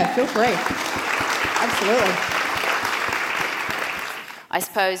thoughts? Yeah, feel free. Absolutely. I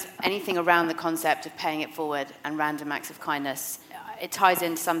suppose anything around the concept of paying it forward and random acts of kindness, it ties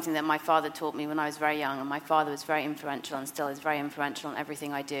into something that my father taught me when I was very young, and my father was very influential and still is very influential in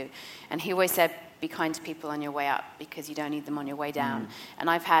everything I do. And he always said, be kind to people on your way up because you don't need them on your way down. And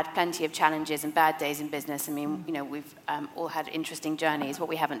I've had plenty of challenges and bad days in business. I mean, you know, we've all had interesting journeys. What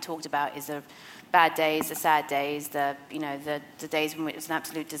we haven't talked about is the bad days, the sad days, the days when it was an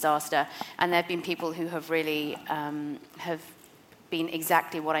absolute disaster. And there have been people who have really have been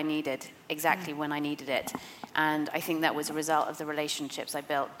exactly what I needed, exactly when I needed it. And I think that was a result of the relationships I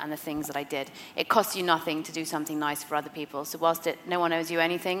built and the things that I did. It costs you nothing to do something nice for other people. So whilst no one owes you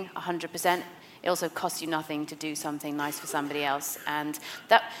anything, 100%, it also costs you nothing to do something nice for somebody else. And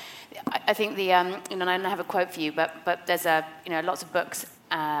that, I think and I don't have a quote for you, but there's lots of books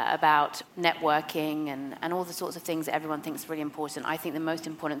about networking and all the sorts of things that everyone thinks is really important. I think the most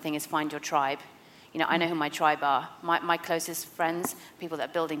important thing is find your tribe. You know, I know who my tribe are. My closest friends, people that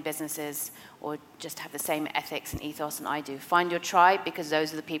are building businesses or just have the same ethics and ethos than I do. Find your tribe because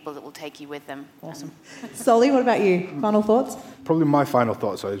those are the people that will take you with them. Awesome. Solly, what about you? Final thoughts? Probably my final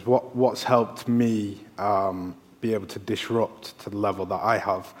thoughts is what's helped me be able to disrupt to the level that I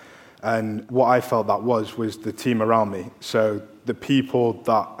have. And what I felt that was the team around me. So the people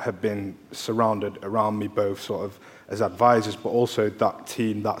that have been surrounded around me, both sort of as advisors, but also that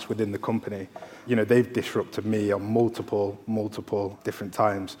team that's within the company. You know, they've disrupted me on multiple different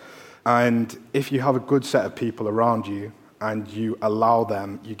times. And if you have a good set of people around you and you allow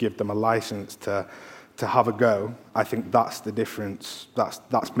them, you give them a license to have a go, I think that's the difference.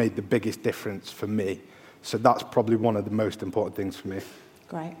 That's made the biggest difference for me. So that's probably one of the most important things for me.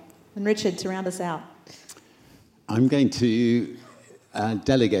 Great. And Richard, to round us out. I'm going to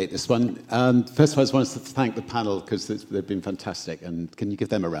delegate this one. First of all, I just want to thank the panel because they've been fantastic. And can you give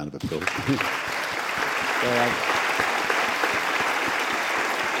them a round of applause?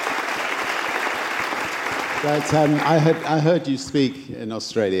 But I heard you speak in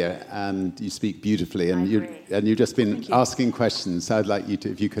Australia, and you speak beautifully, and you've just been asking questions. So I'd like you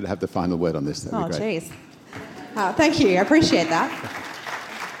to, if you could have the final word on this, that'd be great. Jeez. Thank you. I appreciate that.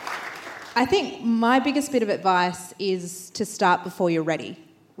 I think my biggest bit of advice is to start before you're ready,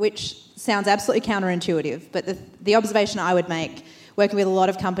 which sounds absolutely counterintuitive, but the observation I would make, working with a lot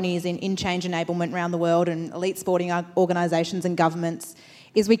of companies in change enablement around the world and elite sporting organisations and governments,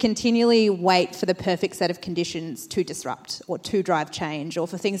 is we continually wait for the perfect set of conditions to disrupt or to drive change or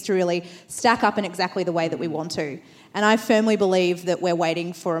for things to really stack up in exactly the way that we want to. And I firmly believe that we're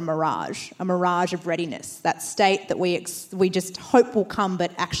waiting for a mirage of readiness, that state that we just hope will come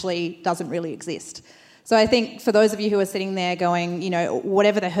but actually doesn't really exist. So I think for those of you who are sitting there going, you know,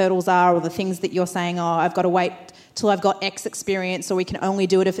 whatever the hurdles are or the things that you're saying, oh, I've got to wait till I've got X experience, or we can only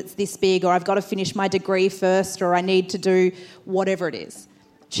do it if it's this big, or I've got to finish my degree first, or I need to do whatever it is.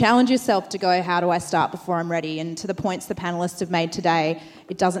 Challenge yourself to go, how do I start before I'm ready? And to the points the panellists have made today,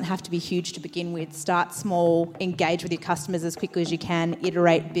 it doesn't have to be huge to begin with. Start small, engage with your customers as quickly as you can,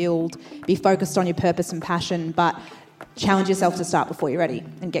 iterate, build, be focused on your purpose and passion, but challenge yourself to start before you're ready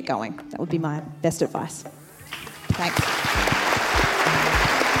and get going. That would be my best advice. Thanks.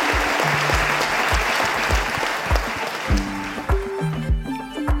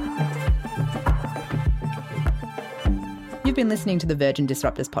 You've been listening to the Virgin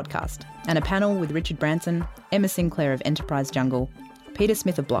Disruptors podcast and a panel with Richard Branson, Emma Sinclair of Enterprise Jungle, Peter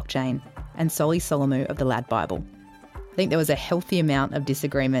Smith of Blockchain, and Soli Solomu of the Lad Bible. I think there was a healthy amount of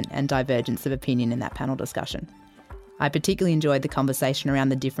disagreement and divergence of opinion in that panel discussion. I particularly enjoyed the conversation around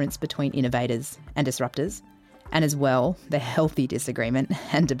the difference between innovators and disruptors, and as well, the healthy disagreement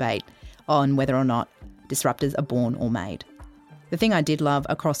and debate on whether or not disruptors are born or made. The thing I did love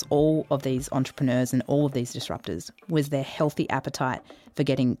across all of these entrepreneurs and all of these disruptors was their healthy appetite for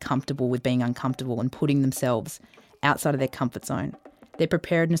getting comfortable with being uncomfortable and putting themselves outside of their comfort zone. Their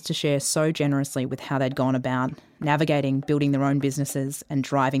preparedness to share so generously with how they'd gone about navigating, building their own businesses and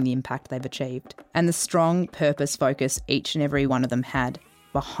driving the impact they've achieved. And the strong purpose focus each and every one of them had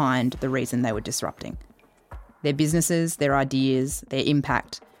behind the reason they were disrupting. Their businesses, their ideas, their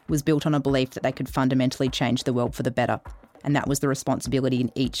impact was built on a belief that they could fundamentally change the world for the better. And that was the responsibility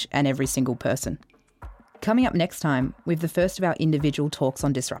in each and every single person. Coming up next time, we have the first of our individual talks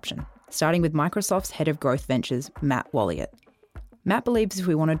on disruption, starting with Microsoft's head of growth ventures, Matt Walliott. Matt believes if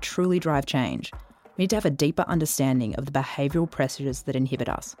we want to truly drive change, we need to have a deeper understanding of the behavioural pressures that inhibit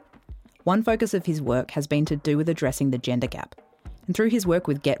us. One focus of his work has been to do with addressing the gender gap. And through his work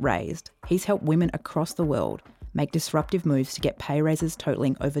with Get Raised, he's helped women across the world make disruptive moves to get pay raises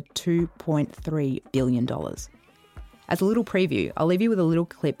totalling over $2.3 billion. As a little preview, I'll leave you with a little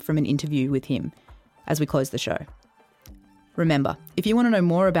clip from an interview with him as we close the show. Remember, if you want to know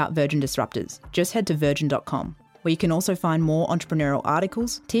more about Virgin Disruptors, just head to virgin.com, where you can also find more entrepreneurial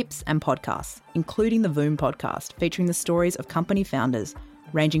articles, tips and podcasts, including the Voom podcast, featuring the stories of company founders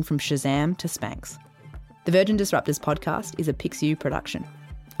ranging from Shazam to Spanx. The Virgin Disruptors podcast is a PixU production.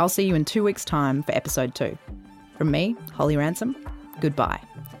 I'll see you in 2 weeks' time for episode 2. From me, Holly Ransom, goodbye,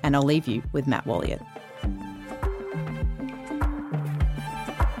 and I'll leave you with Matt Walliott.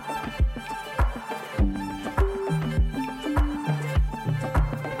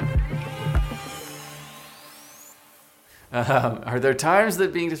 Are there times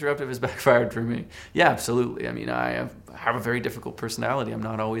that being disruptive has backfired for me? Yeah, absolutely. I mean, I have a very difficult personality. I'm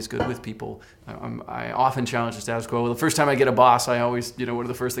not always good with people. I often challenge the status quo. The first time I get a boss, I always, one of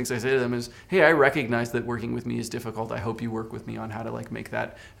the first things I say to them is, hey, I recognize that working with me is difficult. I hope you work with me on how to make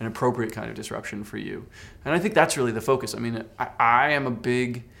that an appropriate kind of disruption for you. And I think that's really the focus. I mean, I am a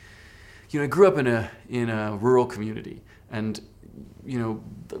big, I grew up in a rural community, and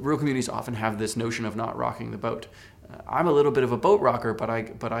rural communities often have this notion of not rocking the boat. I'm a little bit of a boat rocker, but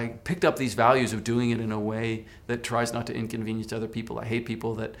I picked up these values of doing it in a way that tries not to inconvenience other people. I hate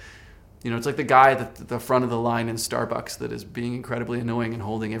people that, it's like the guy at the front of the line in Starbucks that is being incredibly annoying and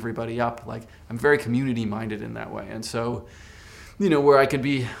holding everybody up. I'm very community-minded in that way. And so, where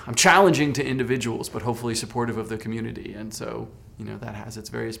I'm challenging to individuals, but hopefully supportive of the community. And so, that has its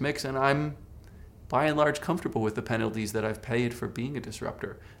various mix. And I'm, by and large, comfortable with the penalties that I've paid for being a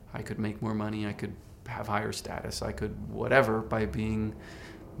disruptor. I could make more money. I could have higher status, I could whatever, by being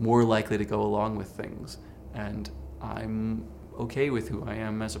more likely to go along with things. And I'm okay with who I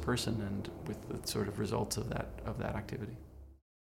am as a person and with the sort of results of that activity.